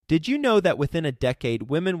Did you know that within a decade,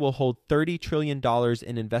 women will hold $30 trillion in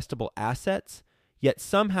investable assets? Yet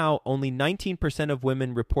somehow only 19% of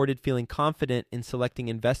women reported feeling confident in selecting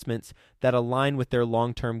investments that align with their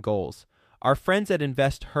long-term goals. Our friends at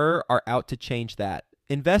InvestHer are out to change that.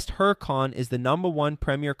 InvestHerCon is the #1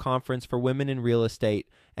 premier conference for women in real estate,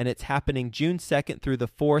 and it's happening June 2nd through the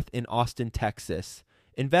 4th in Austin, Texas.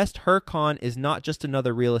 InvestHerCon is not just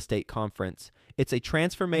another real estate conference. It's a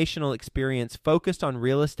transformational experience focused on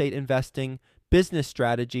real estate investing, business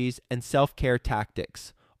strategies, and self-care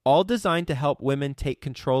tactics, all designed to help women take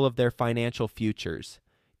control of their financial futures.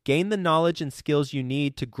 Gain the knowledge and skills you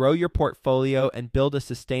need to grow your portfolio and build a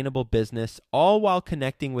sustainable business, all while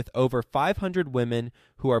connecting with over 500 women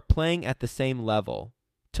who are playing at the same level.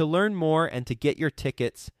 To learn more and to get your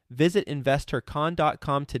tickets, visit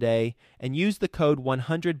InvestHerCon.com today and use the code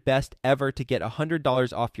 100BESTEVER to get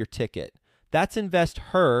 $100 off your ticket. That's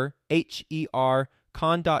InvestHer, H-E-R,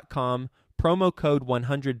 con.com, promo code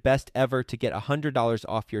 100BESTEVER to get $100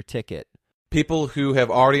 off your ticket. People who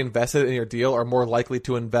have already invested in your deal are more likely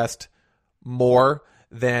to invest more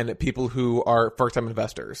than people who are first-time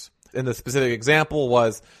investors. And the specific example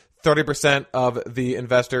was 30% of the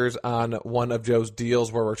investors on one of Joe's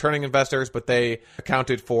deals were returning investors, but they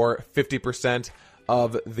accounted for 50%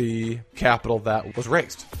 of the capital that was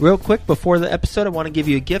raised. Real quick, before the episode, I want to give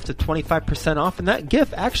you a gift of 25% off, and that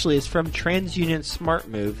gift actually is from TransUnion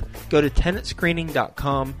SmartMove. Go to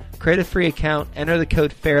tenantscreening.com, create a free account, enter the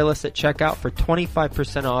code FAIRLESS at checkout for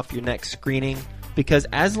 25% off your next screening, because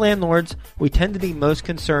as landlords, we tend to be most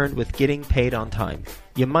concerned with getting paid on time.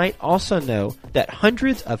 You might also know that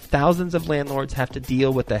hundreds of thousands of landlords have to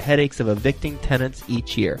deal with the headaches of evicting tenants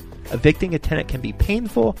each year. Evicting a tenant can be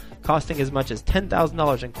painful, costing as much as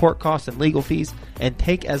 $10,000 in court costs and legal fees, and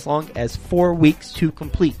take as long as 4 weeks to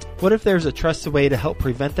complete. What if there's a trusted way to help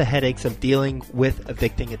prevent the headaches of dealing with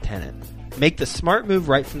evicting a tenant? Make the smart move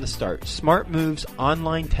right from the start. SmartMove's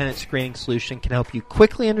online tenant screening solution can help you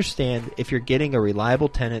quickly understand if you're getting a reliable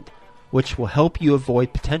tenant, which will help you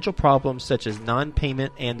avoid potential problems such as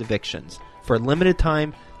non-payment and evictions. For a limited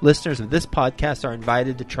time, listeners of this podcast are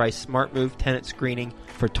invited to try SmartMove tenant screening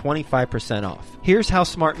for 25% off. Here's how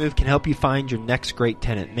SmartMove can help you find your next great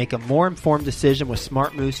tenant. Make a more informed decision with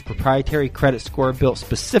SmartMove's proprietary credit score built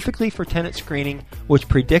specifically for tenant screening, which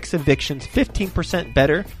predicts evictions 15%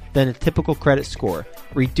 better than a typical credit score.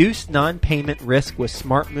 Reduce non-payment risk with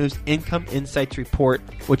SmartMove's Income Insights report,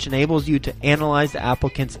 which enables you to analyze the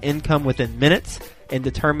applicant's income within minutes and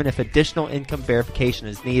determine if additional income verification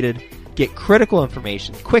is needed. Get critical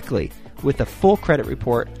information quickly with a full credit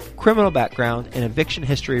report, criminal background, and eviction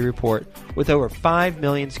history report. With over 5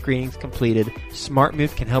 million screenings completed,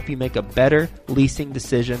 SmartMove can help you make a better leasing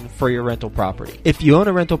decision for your rental property. If you own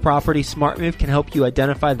a rental property, SmartMove can help you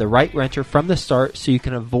identify the right renter from the start so you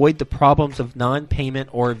can avoid the problems of non-payment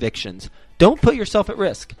or evictions. Don't put yourself at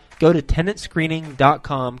risk. Go to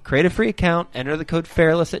tenantscreening.com, create a free account, enter the code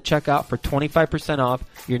FAIRLESS at checkout for 25% off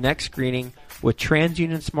your next screening. With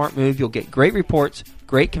TransUnion SmartMove, you'll get great reports,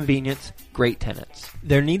 great convenience, great tenants.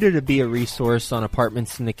 There needed to be a resource on apartment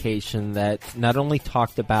syndication that not only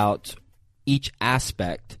talked about each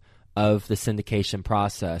aspect of the syndication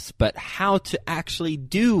process, but how to actually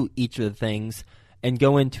do each of the things and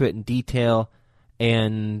go into it in detail.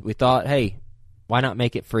 And we thought, hey, why not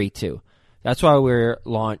make it free too? That's why we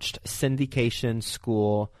launched Syndication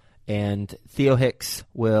School, and Theo Hicks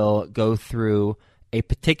will go through a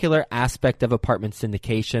particular aspect of apartment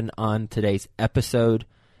syndication on today's episode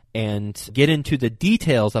and get into the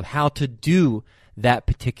details of how to do that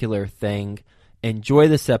particular thing. Enjoy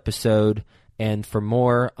this episode, and for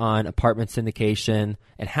more on apartment syndication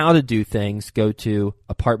and how to do things, go to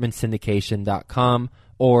apartmentsyndication.com,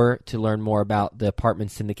 or to learn more about the Apartment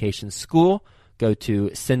Syndication School, go to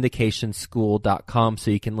syndicationschool.com so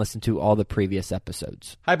you can listen to all the previous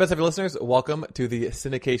episodes. Hi, Best Ever listeners. Welcome to the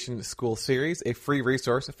Syndication School series, a free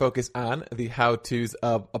resource focused on the how-tos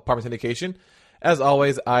of apartment syndication. As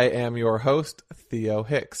always, I am your host, Theo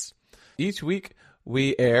Hicks. Each week,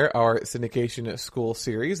 we air our Syndication School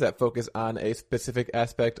series that focus on a specific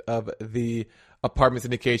aspect of the apartment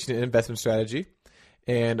syndication and investment strategy.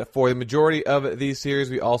 And for the majority of these series,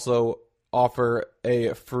 we also offer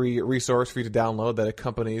a free resource for you to download that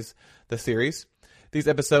accompanies the series. These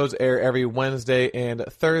episodes air every Wednesday and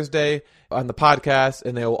Thursday on the podcast,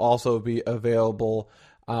 and they will also be available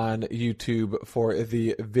on YouTube for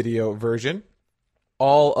the video version.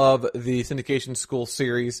 All of the Syndication School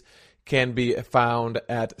series can be found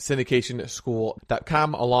at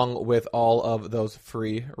syndicationschool.com, along with all of those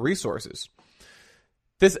free resources.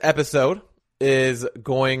 This episode is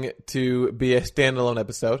going to be a standalone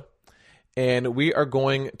episode. and we are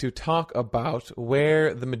going to talk about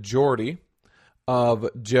where the majority of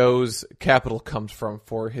Joe's capital comes from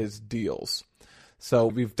for his deals. So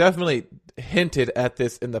we've definitely hinted at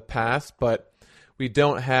this in the past, but we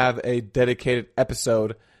don't have a dedicated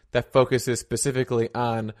episode that focuses specifically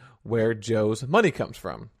on where Joe's money comes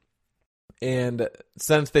from. And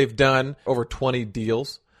since they've done over 20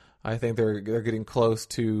 deals, I think they're getting close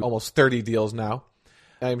to almost 30 deals now,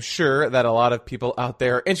 I'm sure that a lot of people out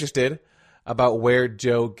there are interested about where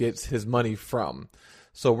Joe gets his money from.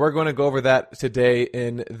 So we're going to go over that today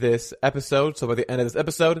in this episode. So by the end of this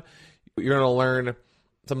episode, you're going to learn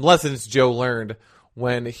some lessons Joe learned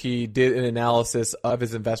when he did an analysis of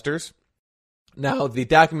his investors. Now, the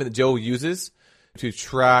document that Joe uses to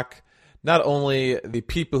track not only the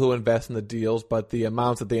people who invest in the deals, but the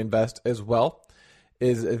amounts that they invest as well,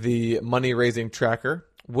 is the Money Raising Tracker,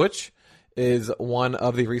 which is one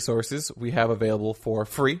of the resources we have available for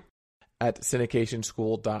free at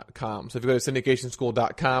syndicationschool.com. So if you go to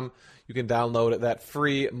syndicationschool.com, you can download that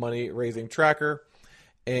free money raising tracker,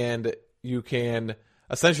 and you can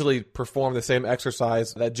essentially perform the same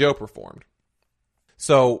exercise that Joe performed.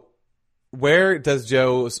 So where does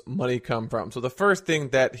Joe's money come from? So the first thing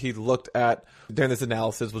that he looked at during this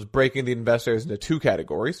analysis was breaking the investors into two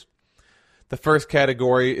categories. The first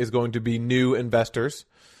category is going to be new investors.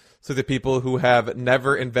 So the people who have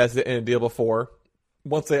never invested in a deal before,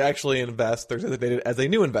 once they actually invest, they're designated as a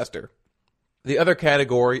new investor. The other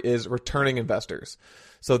category is returning investors.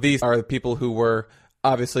 So these are the people who were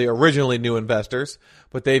obviously originally new investors,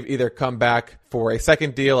 but they've either come back for a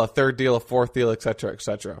second deal, a third deal, a fourth deal, etc.,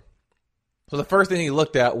 etc. So the first thing he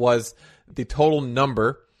looked at was the total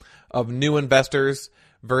number of new investors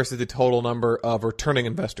versus the total number of returning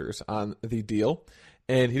investors on the deal.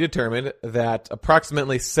 And he determined that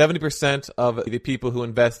approximately 70% of the people who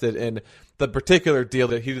invested in the particular deal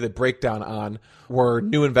that he did the breakdown on were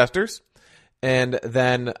new investors. And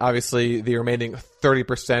then obviously the remaining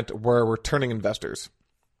 30% were returning investors.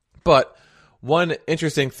 But one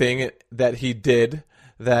interesting thing that he did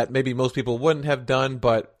that maybe most people wouldn't have done,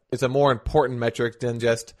 but it's a more important metric than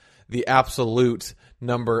just the absolute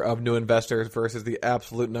number of new investors versus the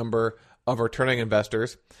absolute number of returning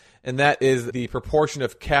investors, and that is the proportion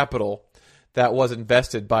of capital that was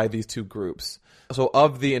invested by these two groups. So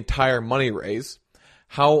of the entire money raise,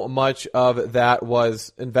 how much of that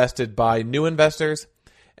was invested by new investors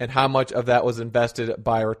and how much of that was invested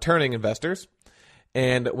by returning investors.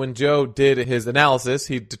 And when Joe did his analysis,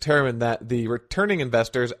 he determined that the returning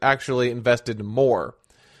investors actually invested more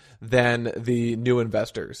than the new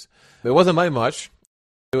investors. It wasn't by much.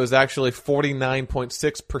 It was actually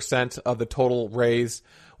 49.6% of the total raise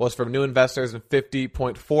was from new investors and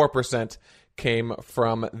 50.4% came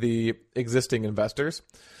from the existing investors.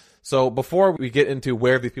 So before we get into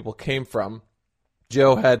where these people came from,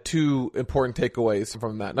 Joe had two important takeaways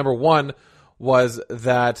from that. Number one was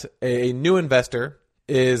that a new investor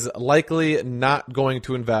is likely not going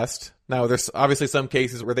to invest. Now, there's obviously some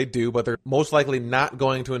cases where they do, but they're most likely not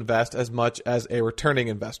going to invest as much as a returning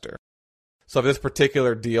investor. So this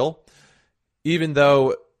particular deal, even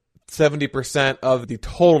though 70% of the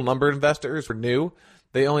total number of investors were new,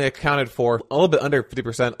 they only accounted for a little bit under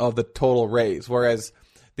 50% of the total raise, whereas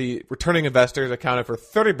the returning investors accounted for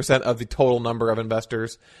 30% of the total number of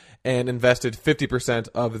investors and invested 50%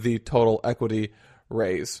 of the total equity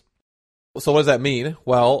raise. So what does that mean?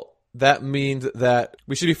 Well, that means that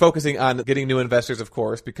we should be focusing on getting new investors, of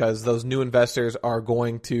course, because those new investors are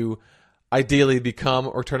going to ideally become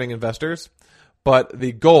returning investors. But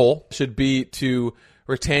the goal should be to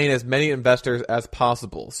retain as many investors as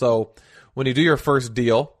possible. So when you do your first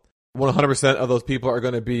deal, 100% of those people are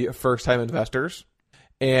going to be first-time investors.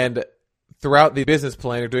 And throughout the business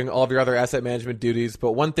plan, you're doing all of your other asset management duties.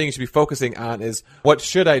 But one thing you should be focusing on is, what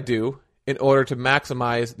should I do in order to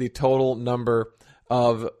maximize the total number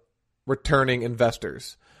of returning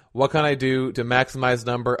investors? What can I do to maximize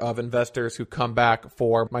the number of investors who come back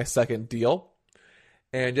for my second deal?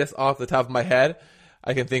 And just off the top of my head,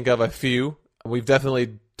 I can think of a few. We've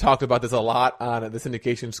definitely talked about this a lot on the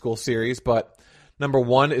Syndication School series, but number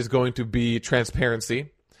one is going to be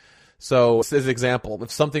transparency. So as an example,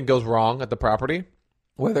 if something goes wrong at the property,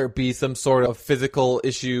 whether it be some sort of physical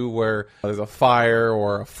issue where there's a fire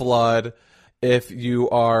or a flood, if you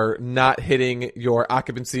are not hitting your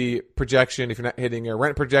occupancy projection, if you're not hitting your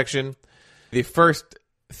rent projection, the first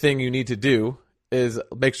thing you need to do is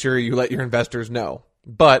make sure you let your investors know.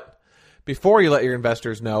 But before you let your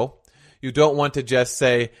investors know, you don't want to just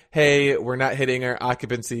say, hey, we're not hitting our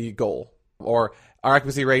occupancy goal, or our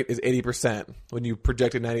occupancy rate is 80% when you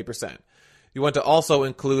projected 90%. You want to also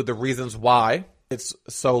include the reasons why it's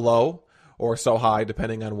so low, or so high,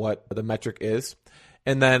 depending on what the metric is.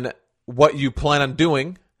 And then what you plan on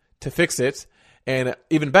doing to fix it. And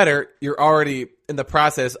even better, you're already in the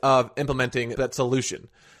process of implementing that solution.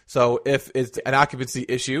 So if it's an occupancy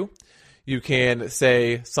issue, you can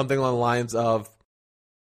say something along the lines of,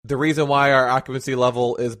 the reason why our occupancy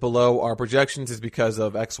level is below our projections is because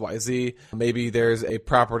of XYZ. Maybe there's a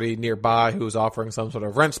property nearby who's offering some sort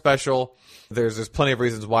of rent special. There's plenty of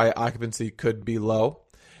reasons why occupancy could be low.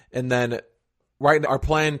 And then our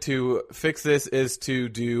plan to fix this is to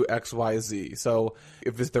do XYZ. So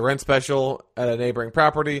if it's the rent special at a neighboring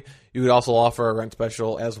property, you would also offer a rent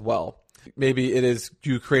special as well. Maybe it is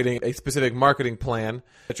you creating a specific marketing plan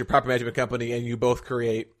that your property management company and you both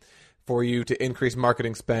create for you to increase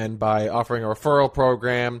marketing spend by offering a referral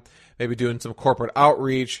program, maybe doing some corporate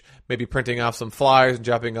outreach, maybe printing off some flyers and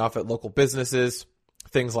dropping off at local businesses,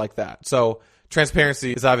 things like that. So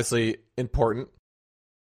transparency is obviously important.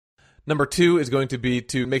 Number 2 is going to be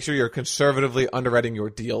to make sure you're conservatively underwriting your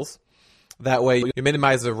deals. That way you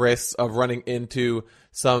minimize the risks of running into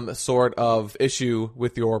some sort of issue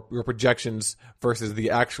with your projections versus the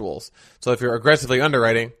actuals. So if you're aggressively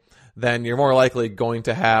underwriting, then you're more likely going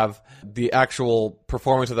to have the actual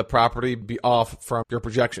performance of the property be off from your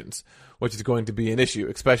projections, which is going to be an issue,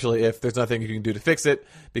 especially if there's nothing you can do to fix it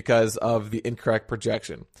because of the incorrect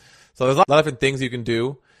projection. So there's a lot of different things you can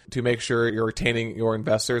do to make sure you're retaining your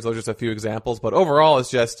investors. Those are just a few examples, but overall it's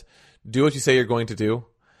just do what you say you're going to do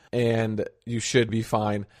and you should be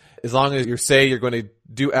fine. As long as you say you're going to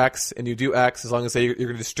do X and you do X, as long as you say you're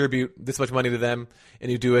going to distribute this much money to them and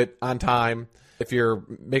you do it on time, if you're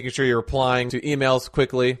making sure you're replying to emails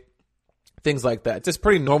quickly, things like that. Just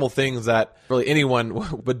pretty normal things that really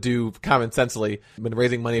anyone would do common sensely when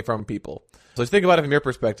raising money from people. So just think about it from your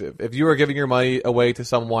perspective. If you were giving your money away to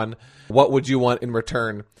someone, what would you want in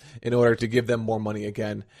return in order to give them more money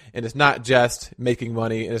again? And it's not just making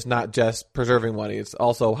money, and it's not just preserving money. It's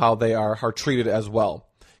also how they are treated as well.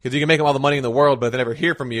 Because you can make them all the money in the world, but if they never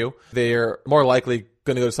hear from you, they're more likely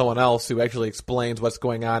going to go to someone else who actually explains what's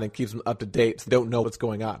going on and keeps them up to date so they don't know what's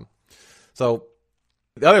going on. So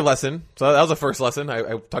the other lesson, so that was the first lesson. I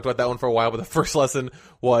talked about that one for a while, but the first lesson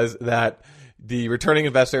was that the returning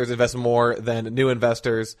investors invest more than new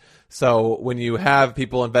investors. So when you have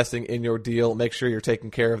people investing in your deal, make sure you're taking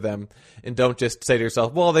care of them and don't just say to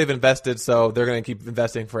yourself, well, they've invested, so they're going to keep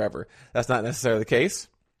investing forever. That's not necessarily the case.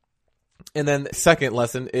 And then the second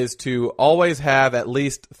lesson is to always have at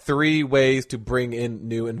least 3 ways to bring in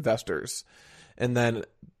new investors. And then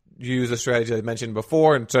use a strategy I mentioned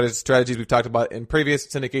before and strategies we've talked about in previous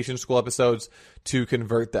syndication school episodes to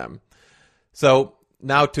convert them. So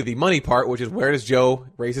now to the money part, which is where does Joe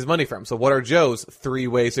raise his money from? So what are Joe's 3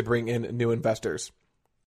 ways to bring in new investors?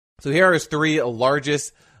 So here are his 3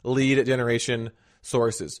 largest lead generation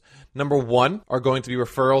sources. Number 1 are going to be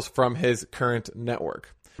referrals from his current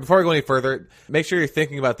network. Before I go any further, make sure you're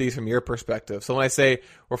thinking about these from your perspective. So when I say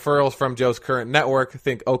referrals from Joe's current network,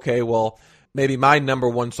 think, okay, well, maybe my number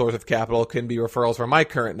 1 source of capital can be referrals from my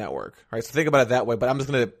current network. Right? So think about it that way, but I'm just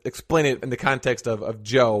going to explain it in the context of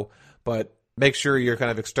Joe, but make sure you're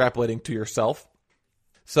kind of extrapolating to yourself.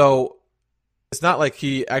 So it's not like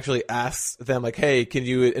he actually asks them like, hey, can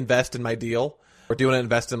you invest in my deal? Or do you want to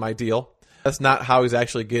invest in my deal? That's not how he's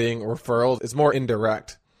actually getting referrals. It's more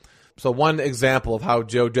indirect. So one example of how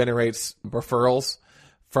Joe generates referrals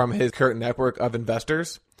from his current network of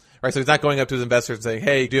investors, right? So he's not going up to his investors and saying,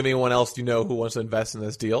 hey, do you have anyone else you know who wants to invest in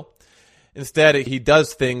this deal? Instead, he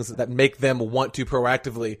does things that make them want to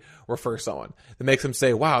proactively refer someone. That makes them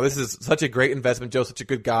say, wow, this is such a great investment. Joe's such a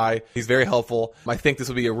good guy. He's very helpful. I think this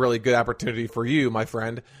would be a really good opportunity for you, my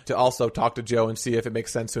friend, to also talk to Joe and see if it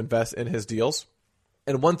makes sense to invest in his deals.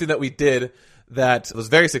 And one thing that we did that was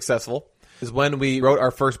very successful is when we wrote our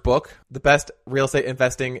first book, The Best Real Estate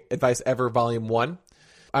Investing Advice Ever, Volume 1.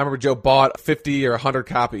 I remember Joe bought 50 or 100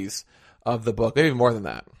 copies of the book, maybe more than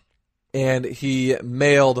that. And he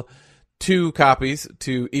mailed 2 copies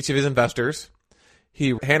to each of his investors.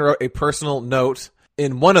 He handwrote a personal note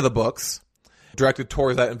in one of the books directed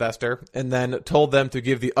towards that investor and then told them to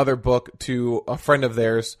give the other book to a friend of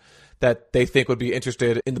theirs that they think would be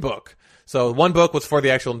interested in the book. So one book was for the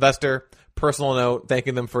actual investor, personal note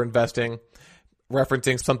thanking them for investing,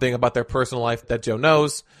 referencing something about their personal life that Joe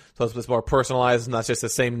knows. So it's more personalized, not just the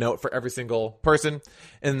same note for every single person.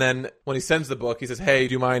 And then when he sends the book, he says, hey,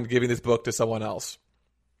 do you mind giving this book to someone else?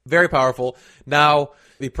 Very powerful. Now,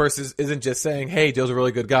 the person isn't just saying, hey, Joe's a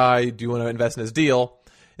really good guy. Do you want to invest in his deal?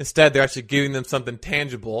 Instead, they're actually giving them something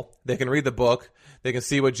tangible. They can read the book. They can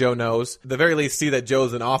see what Joe knows. At the very least, see that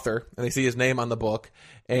Joe's an author, and they see his name on the book,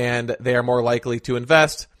 and they are more likely to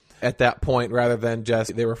invest at that point rather than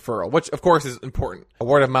just the referral, which of course is important.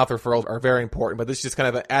 Word of mouth referrals are very important, but this is just kind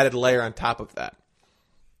of an added layer on top of that.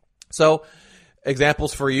 So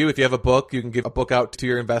examples for you, if you have a book, you can give a book out to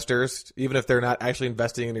your investors, even if they're not actually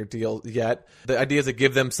investing in your deal yet. The idea is to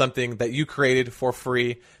give them something that you created for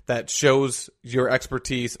free that shows your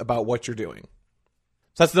expertise about what you're doing.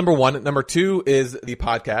 So that's number one. Number two is the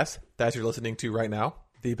podcast that you're listening to right now,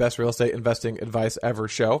 the Best Real Estate Investing Advice Ever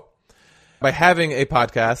show. By having a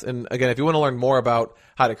podcast, and again, if you want to learn more about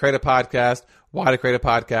how to create a podcast, why to create a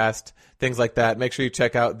podcast, things like that, make sure you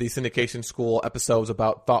check out the Syndication School episodes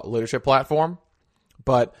about Thought Leadership Platform.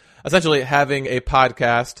 But essentially, having a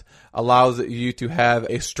podcast allows you to have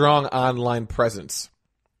a strong online presence.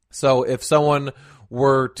 So if someone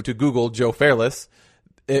were to Google Joe Fairless,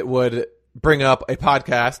 it would bring up a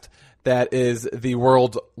podcast that is the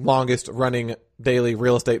world's longest running daily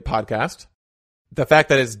real estate podcast. The fact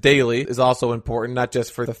that it's daily is also important, not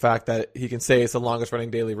just for the fact that he can say it's the longest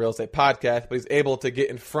running daily real estate podcast, but he's able to get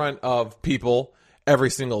in front of people every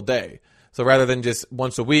single day. So rather than just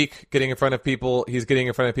once a week getting in front of people, he's getting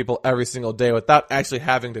in front of people every single day without actually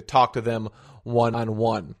having to talk to them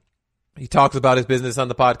one-on-one. He talks about his business on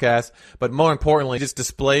the podcast, but more importantly, he just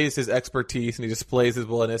displays his expertise and he displays his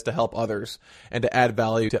willingness to help others and to add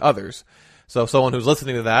value to others. So someone who's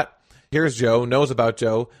listening to that hears Joe, knows about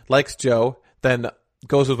Joe, likes Joe, then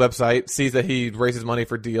goes to his website, sees that he raises money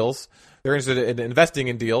for deals. They're interested in investing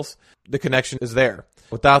in deals. The connection is there.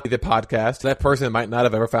 Without the podcast, that person might not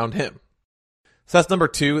have ever found him. So that's number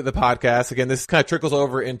two, the podcast. Again, this kind of trickles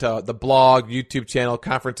over into the blog, YouTube channel,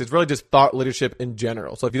 conferences, really just thought leadership in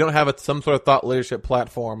general. So if you don't have some sort of thought leadership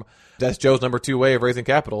platform, that's Joe's number two way of raising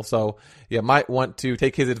capital. So you might want to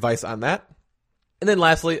take his advice on that. And then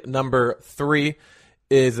lastly, number three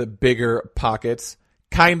is Bigger Pockets.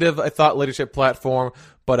 Kind of a thought leadership platform,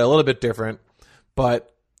 but a little bit different.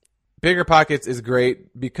 But Bigger Pockets is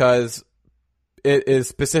great because it is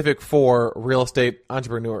specific for real estate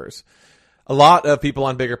entrepreneurs. A lot of people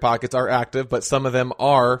on Bigger Pockets are active, but some of them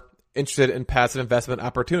are interested in passive investment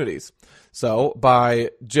opportunities. So by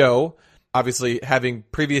Joe, obviously having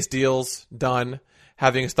previous deals done,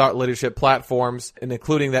 having thought leadership platforms, and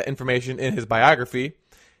including that information in his biography,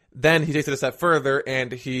 then he takes it a step further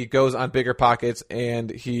and he goes on Bigger Pockets and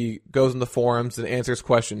he goes in the forums and answers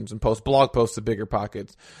questions and posts blog posts to Bigger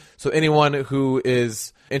Pockets. So anyone who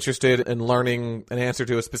is interested in learning an answer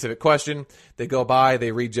to a specific question, they go by,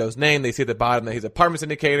 they read Joe's name, they see at the bottom that he's an apartment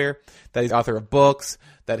syndicator, that he's the author of books,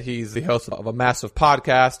 that he's the host of a massive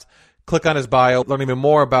podcast. Click on his bio, learn even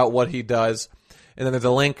more about what he does. And then there's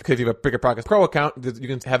a link, because you have a Bigger Pockets Pro account, you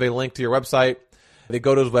can have a link to your website. They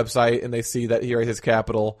go to his website and they see that he raises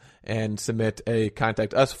capital and submit a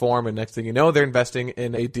contact us form. And next thing you know, they're investing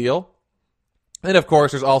in a deal. And of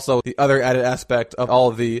course, there's also the other added aspect of all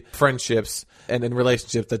of the friendships and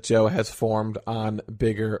relationships that Joe has formed on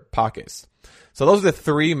Bigger Pockets. So those are the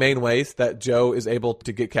three main ways that Joe is able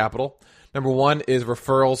to get capital. Number one is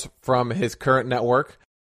referrals from his current network.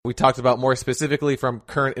 We talked about more specifically from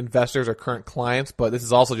current investors or current clients, but this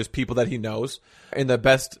is also just people that he knows. In the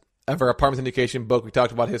Best Ever Apartment Syndication book, we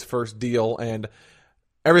talked about his first deal, and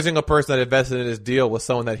every single person that invested in his deal was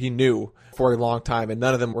someone that he knew for a long time, and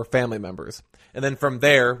none of them were family members. And then from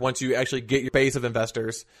there, once you actually get your base of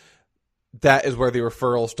investors, that is where the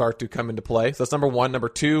referrals start to come into play. So that's number one. Number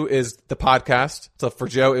two is the podcast. So for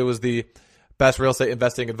Joe, it was the Best Real Estate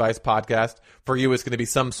Investing Advice podcast. For you, it's going to be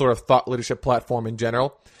some sort of thought leadership platform in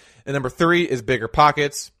general. And number three is Bigger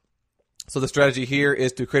Pockets. So the strategy here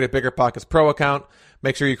is to create a Bigger Pockets Pro account.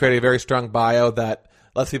 Make sure you create a very strong bio that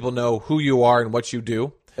lets people know who you are and what you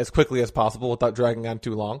do as quickly as possible without dragging on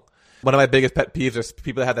too long. One of my biggest pet peeves is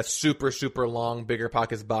people that have that super, super long Bigger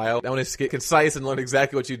Pockets bio. I want to get concise and learn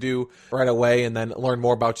exactly what you do right away and then learn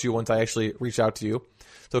more about you once I actually reach out to you.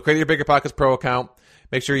 So create your Bigger Pockets Pro account.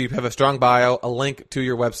 Make sure you have a strong bio, a link to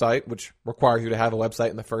your website, which requires you to have a website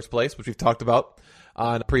in the first place, which we've talked about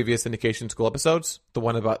on previous Syndication School episodes, the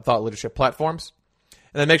one about thought leadership platforms.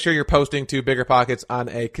 And then make sure you're posting to Bigger Pockets on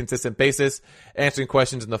a consistent basis, answering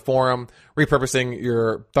questions in the forum, repurposing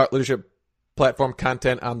your thought leadership platform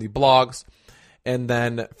content on the blogs. And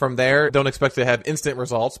then from there, don't expect to have instant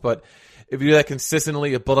results, but if you do that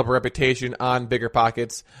consistently, you'll build up a reputation on Bigger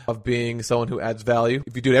Pockets of being someone who adds value.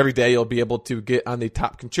 If you do it every day, you'll be able to get on the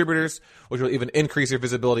top contributors, which will even increase your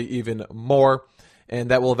visibility even more.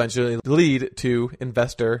 And that will eventually lead to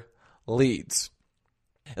investor leads.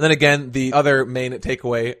 And then again, the other main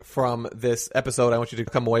takeaway from this episode I want you to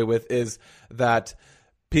come away with is that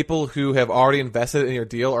people who have already invested in your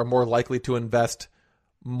deal are more likely to invest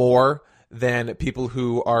more than people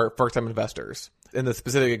who are first-time investors. And the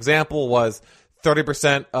specific example was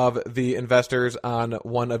 30% of the investors on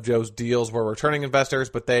one of Joe's deals were returning investors,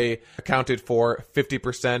 but they accounted for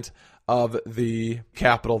 50% of the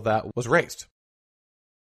capital that was raised.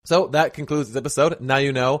 So that concludes this episode. Now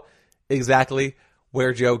you know exactly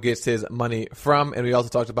where Joe gets his money from, and we also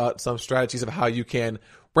talked about some strategies of how you can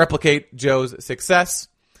replicate Joe's success.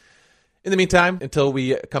 In the meantime, until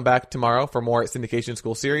we come back tomorrow for more Syndication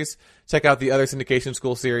School series, check out the other Syndication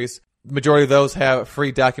School series. The majority of those have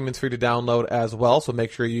free documents for you to download as well, so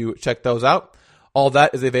make sure you check those out. All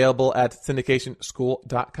that is available at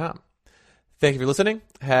syndicationschool.com. Thank you for listening.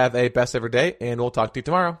 Have a best ever day, and we'll talk to you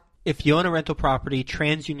tomorrow. If you own a rental property,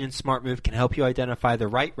 TransUnion SmartMove can help you identify the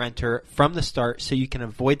right renter from the start so you can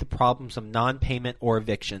avoid the problems of non-payment or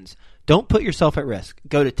evictions. Don't put yourself at risk.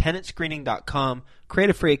 Go to tenantscreening.com,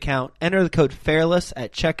 create a free account, enter the code FAIRLESS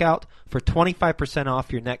at checkout for 25%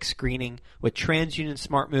 off your next screening. With TransUnion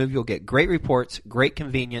SmartMove, you'll get great reports, great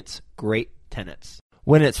convenience, great tenants.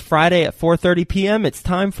 When it's Friday at 4:30 p.m., it's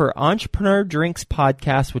time for Entrepreneur Drinks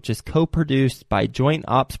Podcast, which is co-produced by Joint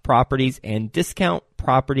Ops Properties and Discount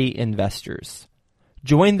Property Investors.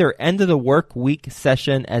 Join their end of the work week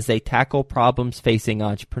session as they tackle problems facing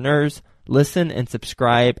entrepreneurs. Listen and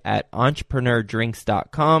subscribe at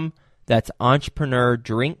entrepreneurdrinks.com. That's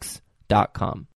entrepreneurdrinks.com.